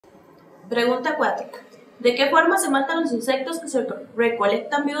Pregunta 4. ¿De qué forma se matan los insectos que se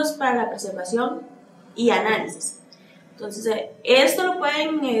recolectan vivos para la preservación y análisis? Entonces, esto lo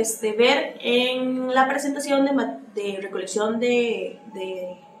pueden ver en la presentación de recolección de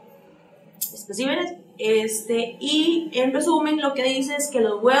especímenes. Y en resumen, lo que dice es que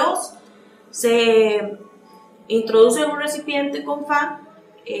los huevos se introducen en un recipiente con fan.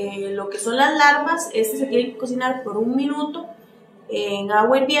 Lo que son las larvas, se tienen que cocinar por 1 minuto en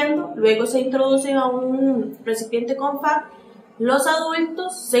agua hirviendo, luego se introducen a un recipiente con fan. Los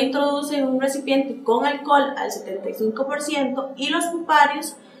adultos se introducen en un recipiente con alcohol al 75% y los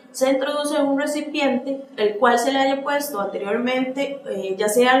puparios se introducen en un recipiente el cual se le haya puesto anteriormente ya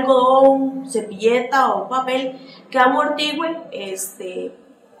sea algodón, cepilleta o papel que amortigüe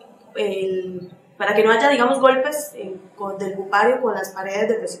para que no haya, digamos, golpes del pupario con las paredes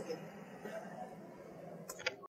del recipiente.